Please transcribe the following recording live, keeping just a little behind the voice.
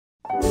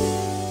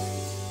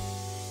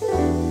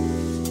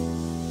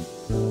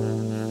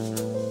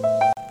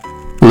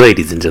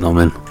Ladies and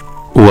gentlemen,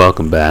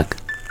 welcome back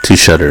to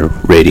Shutter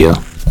Radio.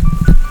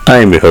 I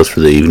am your host for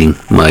the evening,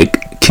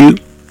 Mike Q.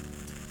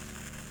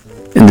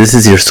 And this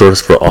is your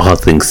source for all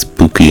things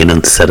spooky and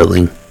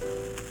unsettling.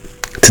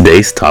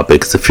 Today's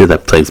topic is a fear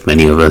that plagues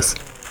many of us.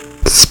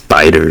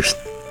 Spiders.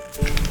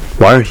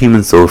 Why are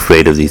humans so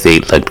afraid of these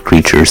 8-legged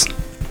creatures?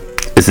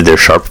 Is it their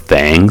sharp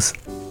fangs,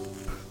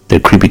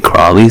 their creepy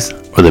crawlies,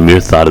 or the mere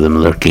thought of them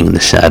lurking in the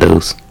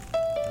shadows?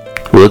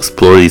 We'll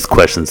explore these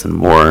questions and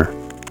more.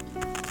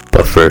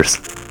 But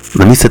first,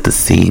 let me set the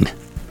scene.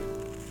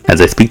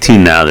 As I speak to you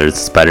now, there's a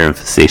spider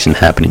infestation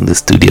happening in the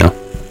studio.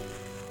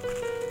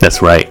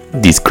 That's right,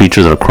 these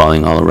creatures are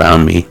crawling all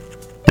around me,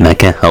 and I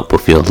can't help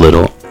but feel a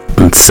little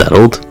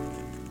unsettled.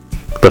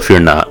 But fear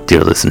not,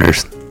 dear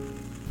listeners,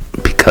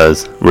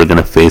 because we're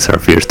gonna face our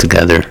fears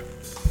together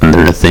and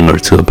learn a thing or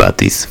two about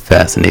these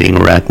fascinating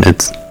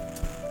arachnids.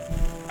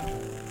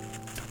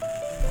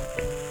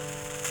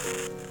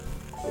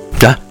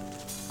 Ah!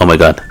 Oh my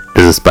god,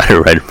 there's a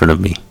spider right in front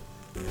of me.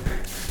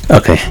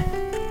 Okay,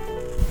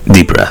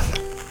 deep breath.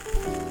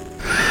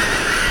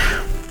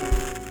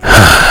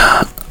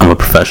 I'm a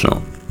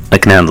professional. I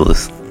can handle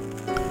this.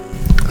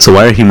 So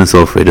why are humans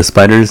so afraid of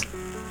spiders?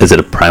 Is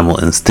it a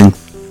primal instinct,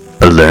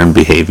 a learned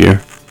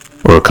behavior,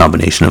 or a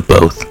combination of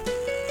both?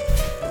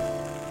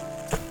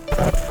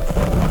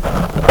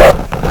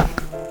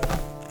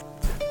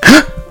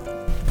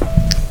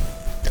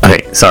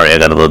 Okay, sorry, I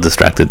got a little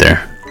distracted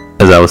there.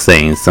 As I was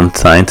saying, some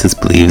scientists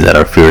believe that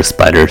our fear of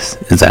spiders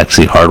is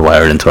actually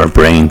hardwired into our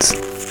brains,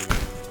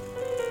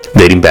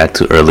 dating back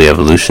to early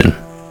evolution.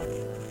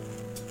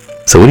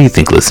 So what do you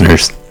think,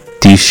 listeners?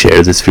 Do you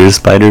share this fear of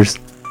spiders,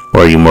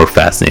 or are you more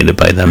fascinated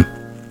by them?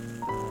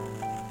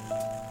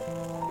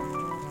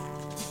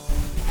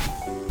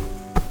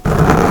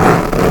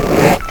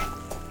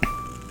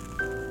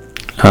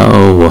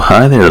 Oh, well,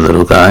 hi there,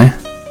 little guy.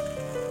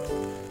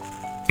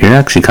 You're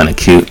actually kind of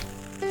cute,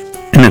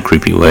 in a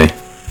creepy way.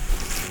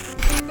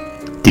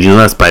 Did you know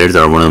that spiders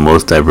are one of the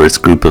most diverse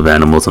group of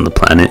animals on the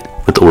planet,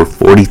 with over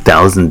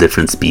 40,000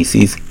 different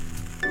species?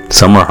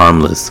 Some are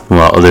harmless,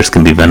 while others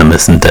can be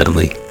venomous and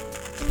deadly.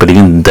 But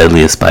even the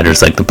deadliest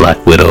spiders like the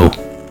black widow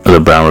or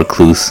the brown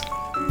recluse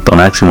don't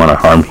actually want to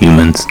harm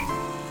humans.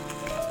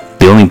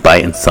 They only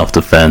bite in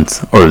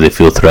self-defense or if they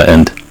feel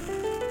threatened.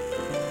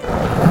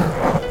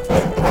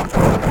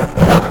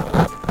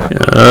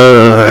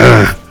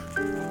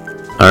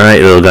 Alright,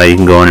 little guy, you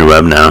can go on your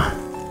web now.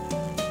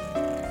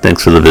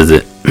 Thanks for the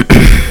visit.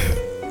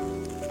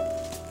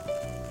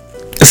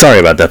 Sorry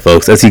about that,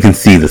 folks. As you can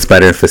see, the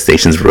spider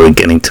infestation is really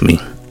getting to me.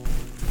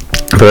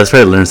 But let's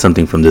try to learn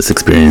something from this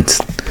experience.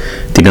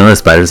 Do you know that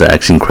spiders are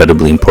actually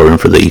incredibly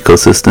important for the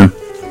ecosystem?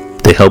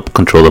 They help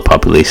control the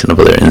population of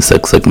other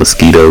insects like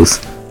mosquitoes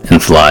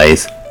and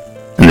flies,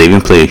 and they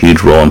even play a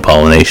huge role in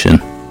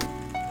pollination.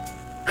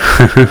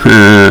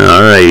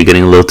 Alright, you're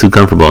getting a little too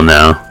comfortable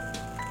now.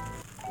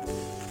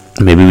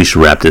 Maybe we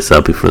should wrap this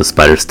up before the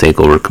spiders take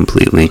over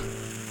completely.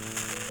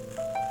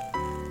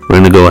 We're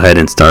going to go ahead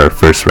and start our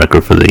first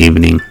record for the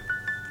evening,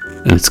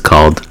 and it's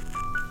called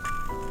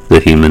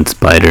The Human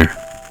Spider.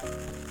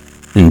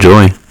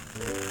 Enjoy!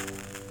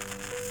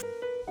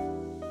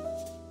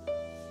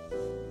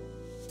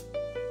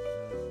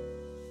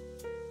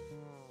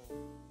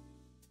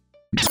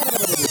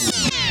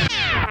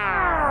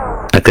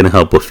 I couldn't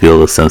help but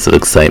feel a sense of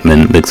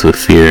excitement mixed with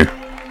fear.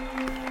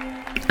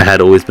 I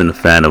had always been a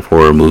fan of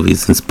horror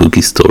movies and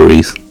spooky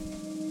stories,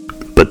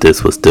 but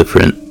this was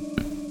different.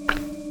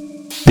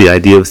 The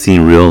idea of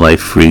seeing real-life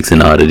freaks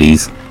and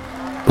oddities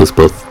was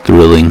both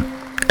thrilling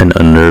and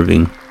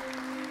unnerving.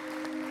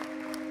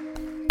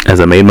 As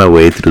I made my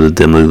way through the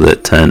dimly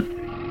lit tent,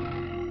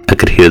 I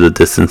could hear the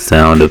distant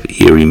sound of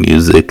eerie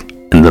music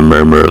and the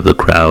murmur of the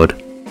crowd.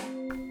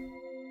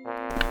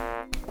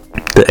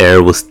 The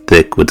air was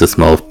thick with the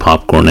smell of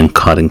popcorn and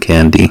cotton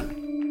candy,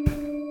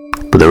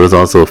 but there was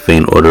also a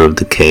faint odor of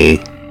decay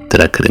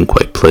that I couldn't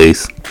quite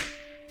place.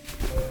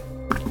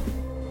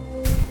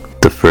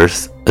 The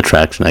first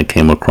attraction I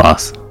came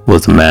across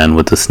was a man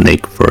with a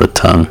snake for a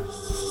tongue.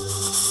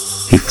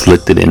 He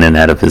flicked it in and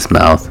out of his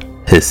mouth,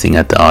 hissing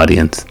at the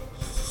audience.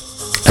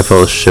 I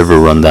felt a shiver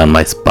run down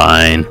my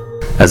spine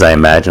as I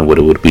imagined what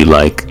it would be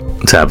like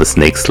to have a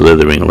snake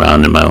slithering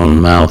around in my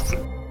own mouth.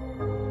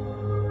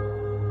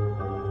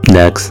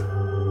 Next,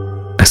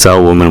 I saw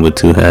a woman with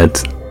two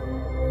heads.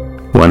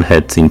 One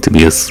head seemed to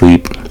be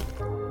asleep,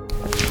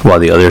 while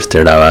the other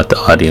stared out at the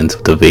audience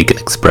with a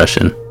vacant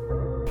expression.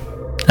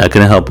 I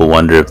couldn't help but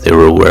wonder if they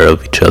were aware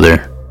of each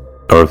other,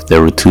 or if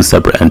there were two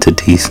separate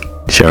entities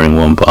sharing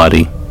one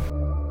body.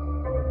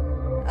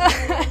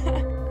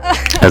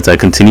 As I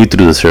continued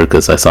through the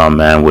circus, I saw a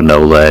man with no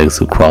legs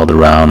who crawled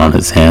around on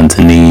his hands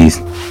and knees.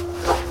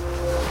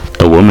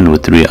 A woman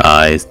with 3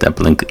 eyes that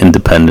blinked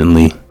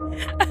independently,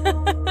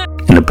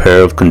 and a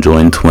pair of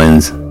conjoined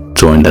twins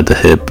joined at the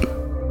hip.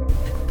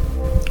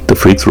 The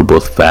freaks were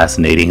both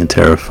fascinating and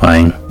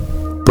terrifying,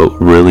 but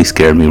what really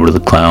scared me were the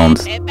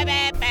clowns.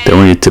 They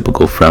weren't your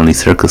typical friendly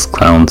circus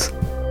clowns.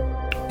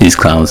 These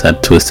clowns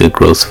had twisted,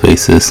 gross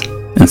faces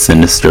and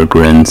sinister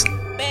grins,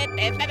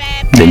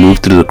 They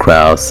moved through the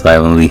crowd,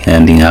 silently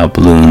handing out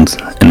balloons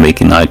and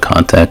making eye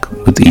contact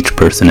with each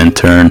person in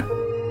turn.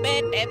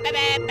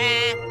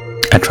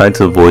 I tried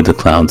to avoid the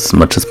clowns as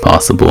much as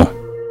possible,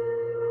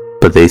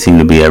 but they seemed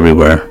to be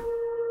everywhere.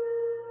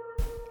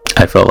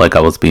 I felt like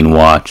I was being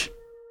watched,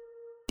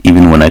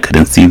 even when I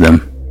couldn't see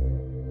them.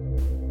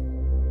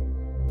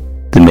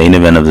 The main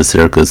event of the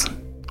circus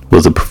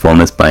was a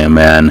performance by a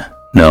man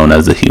known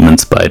as the Human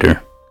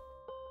Spider.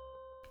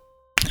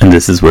 And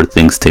this is where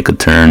things take a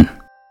turn.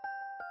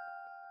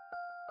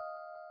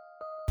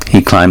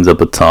 He climbs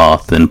up a tall,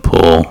 thin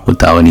pole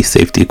without any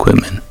safety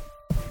equipment,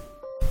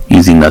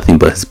 using nothing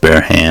but his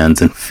bare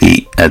hands and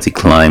feet as he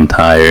climbed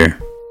higher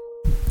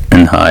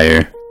and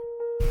higher.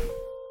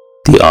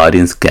 The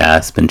audience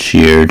gasped and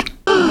cheered,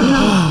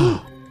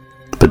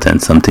 but then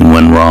something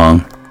went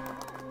wrong.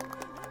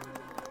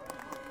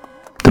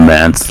 The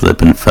man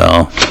slipped and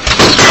fell,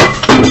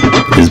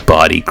 his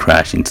body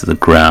crashing to the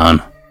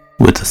ground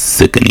with a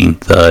sickening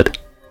thud.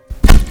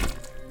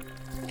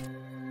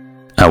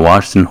 I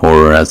watched in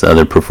horror as the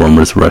other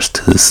performers rushed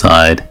to his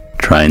side,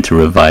 trying to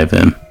revive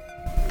him.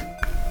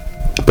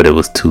 But it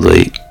was too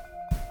late.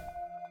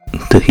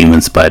 The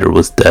Human Spider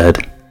was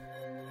dead.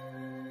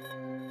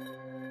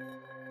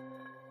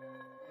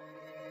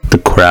 The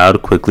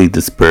crowd quickly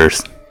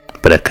dispersed,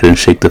 but I couldn't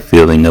shake the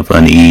feeling of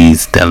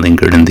unease that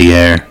lingered in the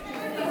air.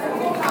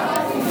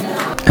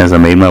 As I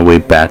made my way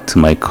back to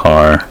my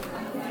car,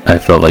 I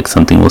felt like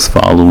something was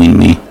following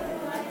me.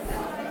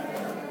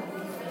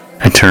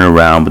 I turned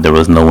around, but there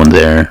was no one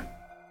there.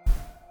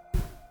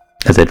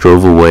 As I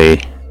drove away,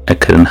 I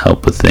couldn't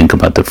help but think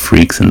about the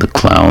freaks and the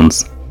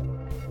clowns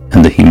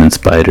and the Human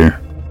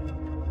Spider.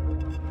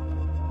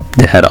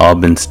 They had all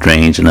been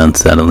strange and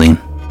unsettling,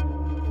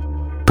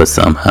 but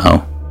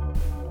somehow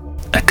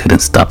I couldn't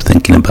stop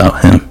thinking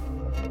about him.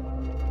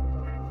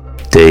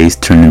 Days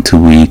turned into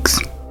weeks,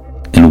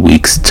 and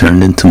weeks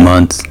turned into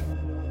months,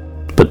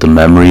 but the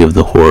memory of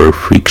the horror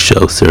freak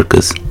show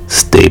circus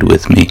stayed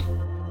with me.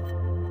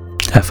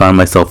 I found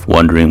myself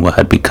wondering what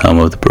had become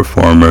of the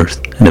performers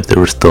and if they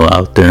were still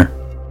out there,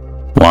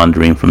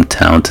 wandering from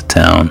town to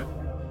town,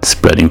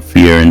 spreading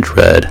fear and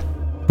dread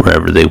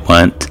wherever they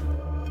went.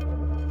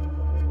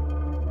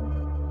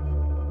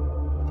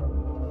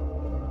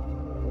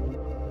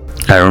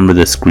 I remember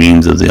the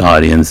screams of the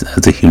audience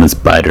as the Human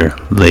Spider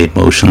lay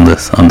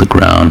motionless on the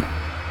ground,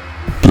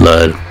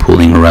 blood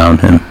pooling around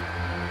him.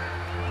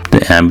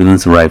 The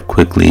ambulance arrived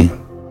quickly,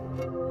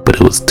 but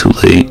it was too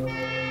late.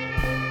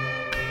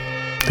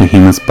 The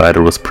Human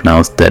Spider was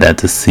pronounced dead at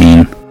the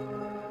scene.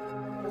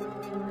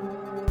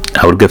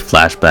 I would get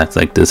flashbacks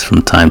like this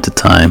from time to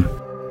time.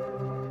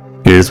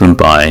 Years went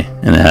by,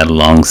 and I had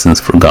long since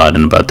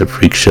forgotten about the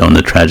freak show and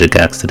the tragic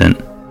accident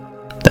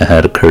that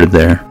had occurred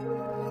there.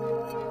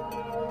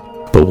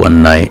 But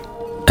one night,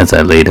 as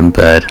I laid in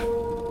bed,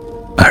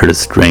 I heard a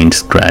strange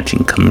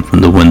scratching coming from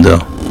the window.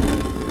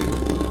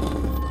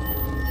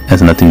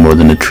 As nothing more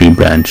than a tree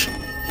branch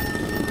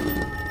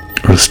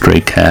or a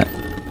stray cat,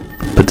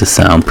 but the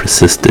sound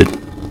persisted.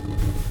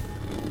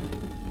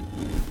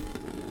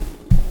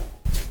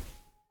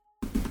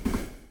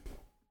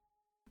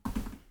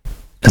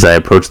 As I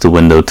approached the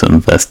window to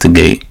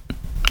investigate,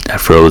 I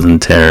froze in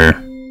terror.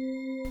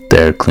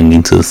 There,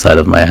 clinging to the side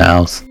of my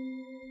house,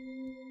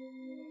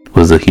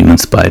 was a Human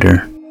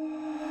Spider.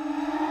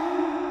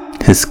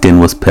 His skin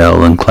was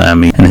pale and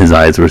clammy, and his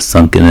eyes were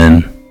sunken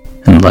in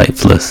and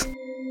lifeless.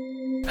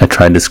 I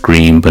tried to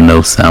scream, but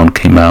no sound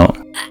came out.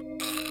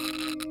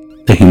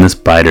 The Human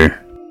Spider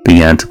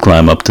began to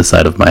climb up the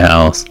side of my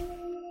house,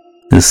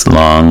 his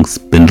long,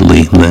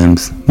 spindly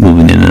limbs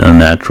moving in an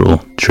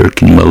unnatural,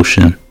 jerking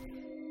motion.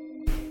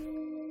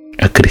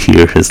 I could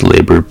hear his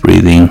labored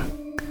breathing.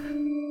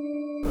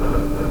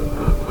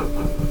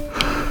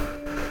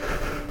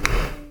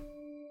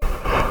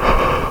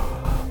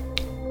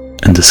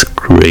 And the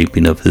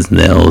scraping of his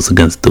nails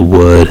against the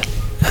wood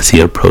as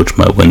he approached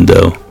my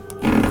window.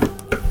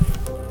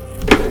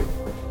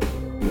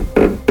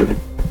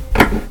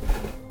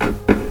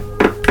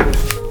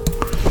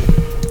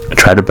 I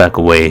tried to back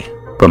away,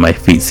 but my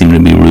feet seemed to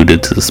be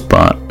rooted to the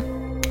spot.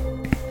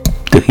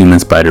 The Human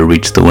Spider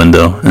reached the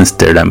window and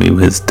stared at me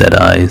with his dead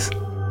eyes.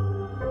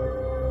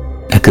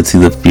 I could see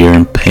the fear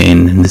and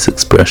pain in his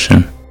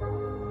expression,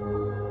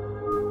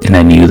 and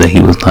I knew that he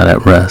was not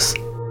at rest.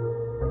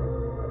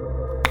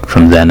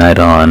 From that night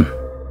on,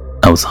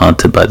 I was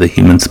haunted by the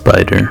Human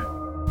Spider.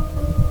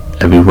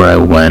 Everywhere I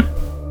went,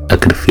 I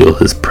could feel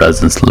his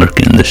presence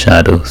lurking in the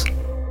shadows.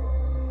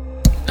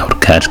 I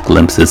would catch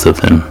glimpses of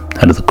him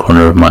out of the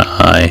corner of my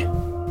eye,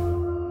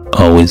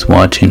 always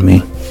watching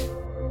me.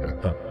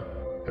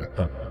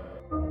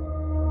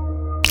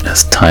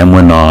 As time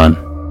went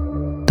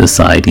on, the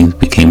sightings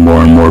became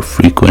more and more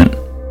frequent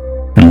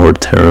and more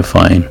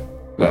terrifying.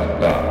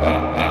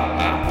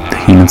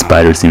 The Human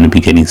Spider seemed to be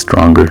getting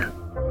stronger,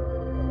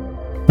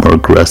 more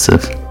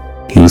aggressive.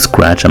 He would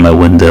scratch at my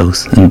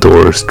windows and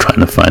doors, trying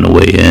to find a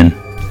way in.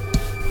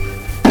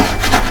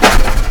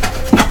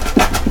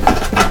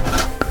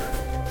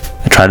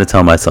 I tried to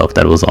tell myself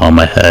that it was all in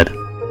my head,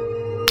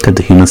 that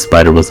the human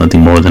spider was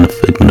nothing more than a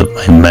figment of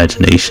my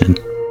imagination,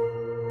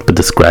 but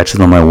the scratches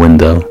on my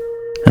window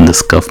and the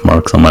scuff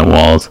marks on my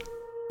walls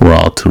were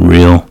all too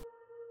real.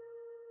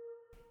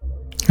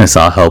 I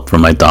sought help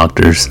from my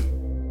doctors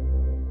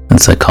and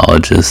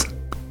psychologists,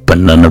 but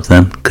none of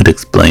them could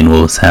explain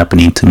what was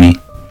happening to me.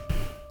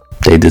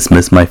 They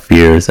dismissed my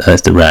fears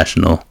as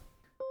irrational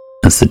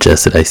and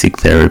suggested I seek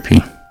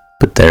therapy,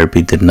 but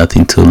therapy did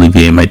nothing to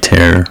alleviate my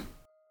terror.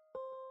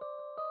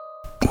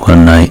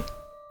 One night,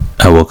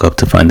 I woke up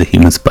to find the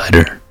human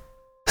spider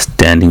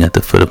standing at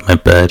the foot of my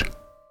bed.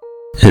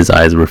 His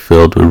eyes were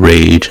filled with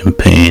rage and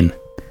pain,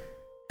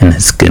 and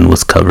his skin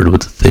was covered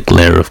with a thick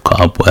layer of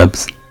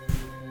cobwebs.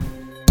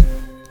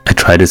 I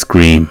tried to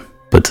scream,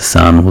 but the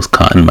sound was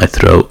caught in my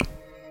throat.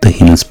 The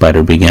human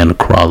spider began to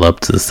crawl up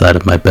to the side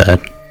of my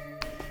bed,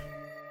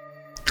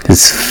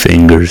 his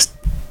fingers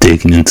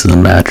digging into the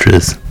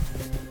mattress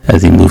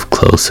as he moved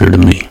closer to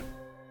me.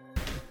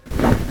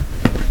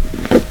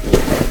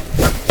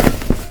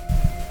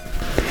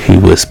 He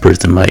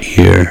whispers in my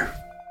ear,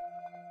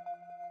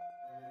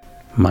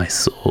 "My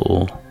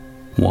soul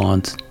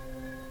wants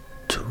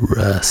to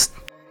rest."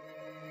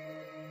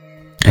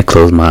 I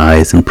closed my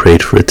eyes and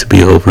prayed for it to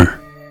be over,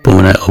 but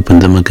when I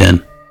opened them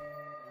again,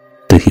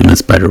 the human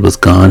spider was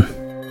gone.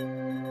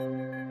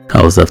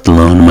 I was left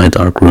alone in my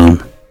dark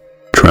room,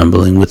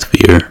 trembling with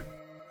fear.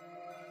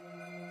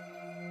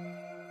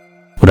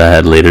 What I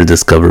had later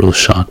discovered was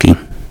shocking.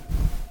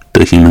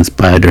 The human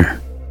spider,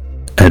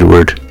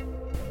 Edward,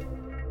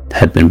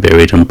 had been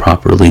buried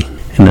improperly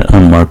in an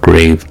unmarked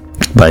grave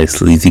by a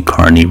sleazy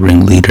carny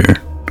ringleader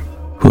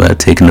who had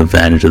taken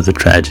advantage of the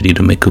tragedy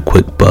to make a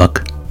quick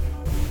buck.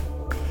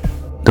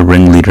 The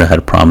ringleader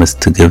had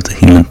promised to give the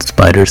human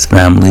spider's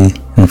family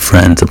and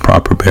friends a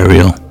proper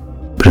burial,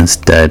 but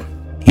instead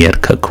he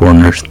had cut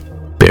corners,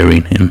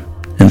 burying him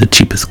in the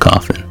cheapest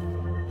coffin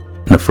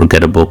in a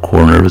forgettable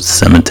corner of the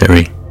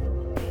cemetery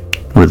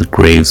where the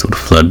graves would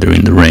flood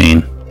during the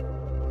rain.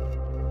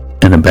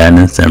 An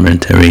abandoned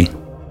cemetery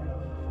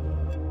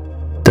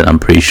that I'm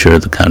pretty sure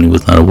the county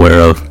was not aware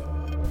of.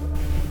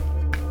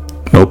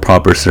 No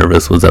proper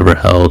service was ever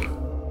held.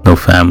 No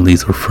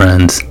families or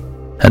friends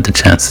had the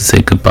chance to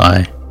say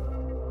goodbye.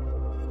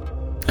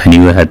 I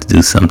knew I had to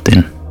do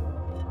something.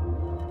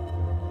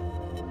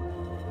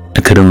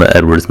 I couldn't let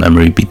Edward's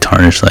memory be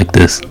tarnished like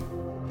this.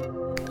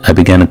 I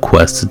began a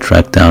quest to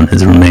track down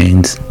his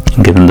remains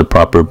and give him the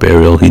proper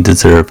burial he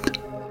deserved.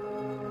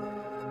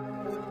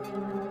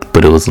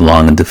 But it was a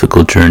long and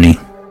difficult journey.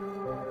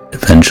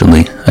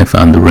 Eventually, I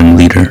found the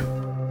ringleader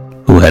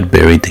who had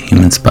buried the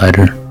human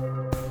spider.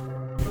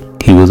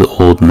 He was an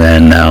old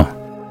man now.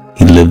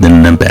 He lived in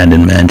an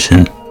abandoned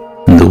mansion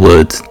in the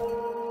woods,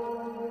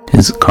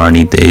 his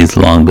carny days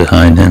long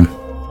behind him,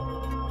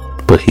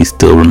 but he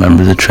still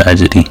remembers the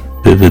tragedy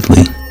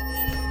vividly.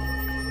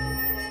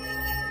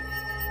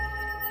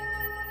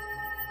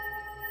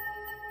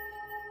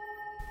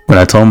 When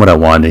I told him what I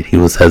wanted, he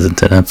was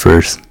hesitant at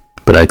first,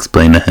 but I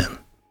explained to him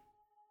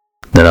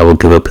that I would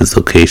give up his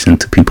location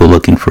to people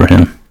looking for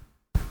him,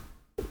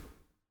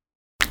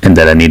 and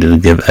that I needed to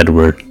give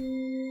Edward,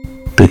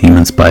 the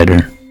human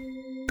spider,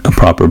 a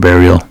proper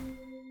burial.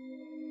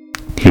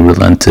 He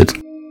relented.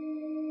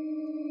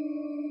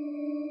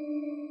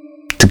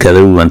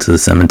 Together we went to the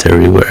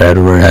cemetery where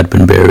Edward had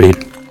been buried.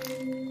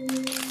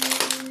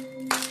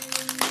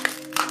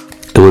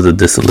 It was a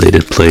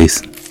desolated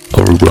place,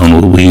 overgrown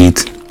with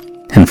weeds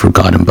and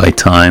forgotten by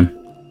time.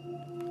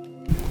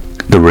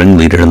 The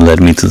ringleader led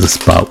me to the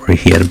spot where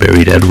he had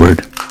buried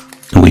Edward,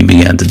 and we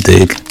began to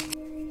dig.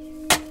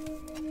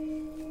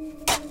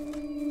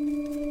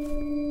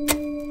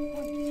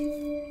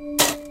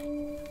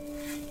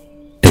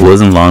 It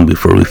wasn't long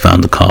before we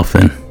found the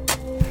coffin.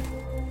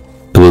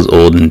 It was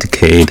old and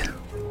decayed,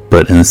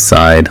 but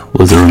inside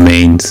was the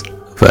remains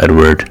of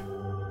Edward,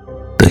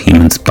 the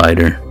human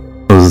spider.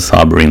 It was a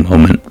sobering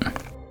moment.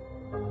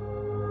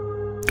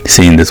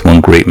 Seeing this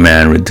one great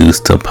man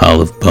reduced to a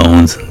pile of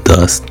bones and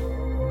dust.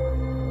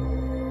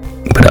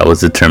 But I was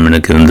determined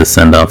to give him the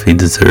send-off he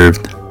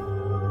deserved,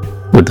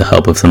 with the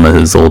help of some of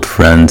his old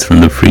friends from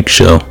the freak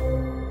show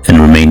and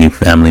remaining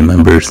family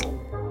members.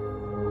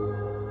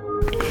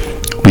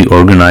 We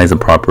organized a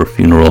proper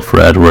funeral for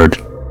Edward.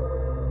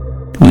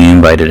 We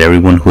invited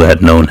everyone who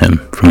had known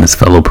him, from his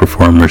fellow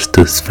performers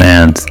to his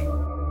fans,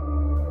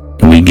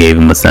 and we gave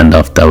him a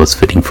send-off that was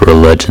fitting for a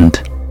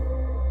legend.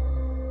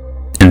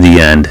 In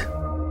the end,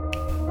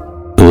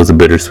 it was a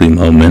bittersweet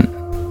moment.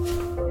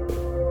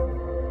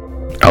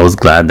 I was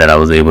glad that I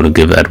was able to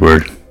give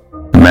Edward,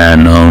 the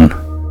man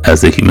known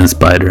as the human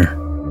spider,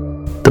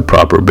 the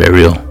proper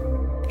burial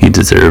he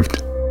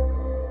deserved.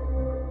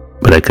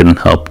 But I couldn't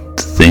help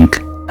to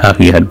think how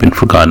he had been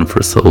forgotten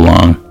for so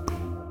long.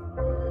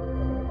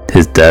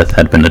 His death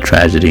had been a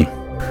tragedy,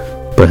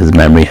 but his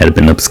memory had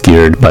been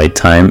obscured by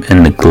time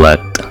and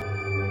neglect.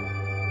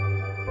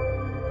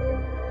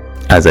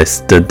 As I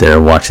stood there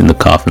watching the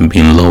coffin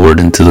being lowered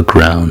into the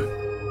ground,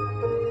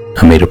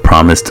 I made a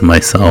promise to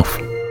myself.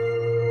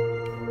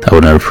 I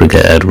would never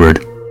forget Edward,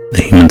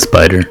 the human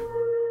spider.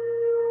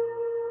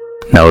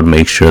 that would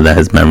make sure that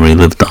his memory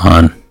lived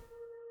on.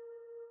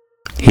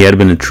 He had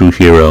been a true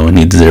hero and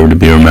he deserved to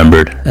be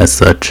remembered as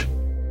such.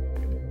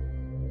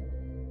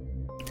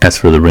 As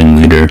for the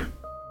ringleader,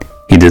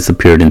 he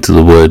disappeared into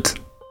the woods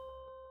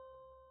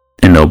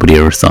and nobody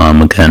ever saw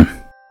him again.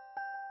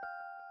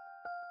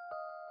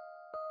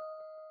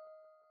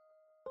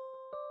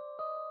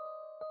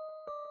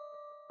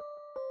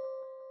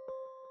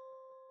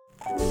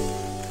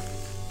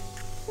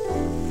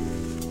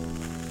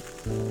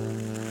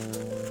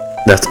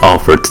 That's all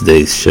for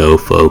today's show,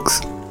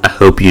 folks. I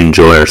hope you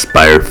enjoy our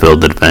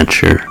spire-filled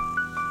adventure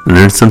and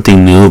learn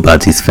something new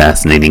about these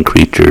fascinating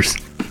creatures.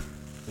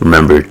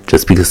 Remember,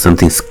 just because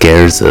something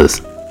scares us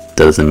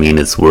doesn't mean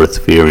it's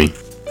worth fearing.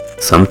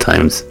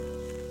 Sometimes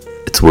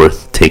it's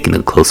worth taking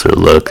a closer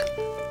look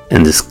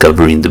and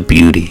discovering the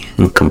beauty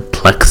and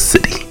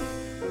complexity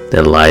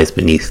that lies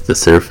beneath the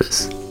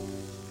surface.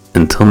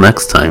 Until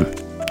next time,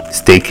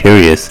 stay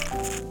curious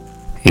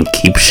and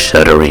keep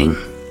shuddering.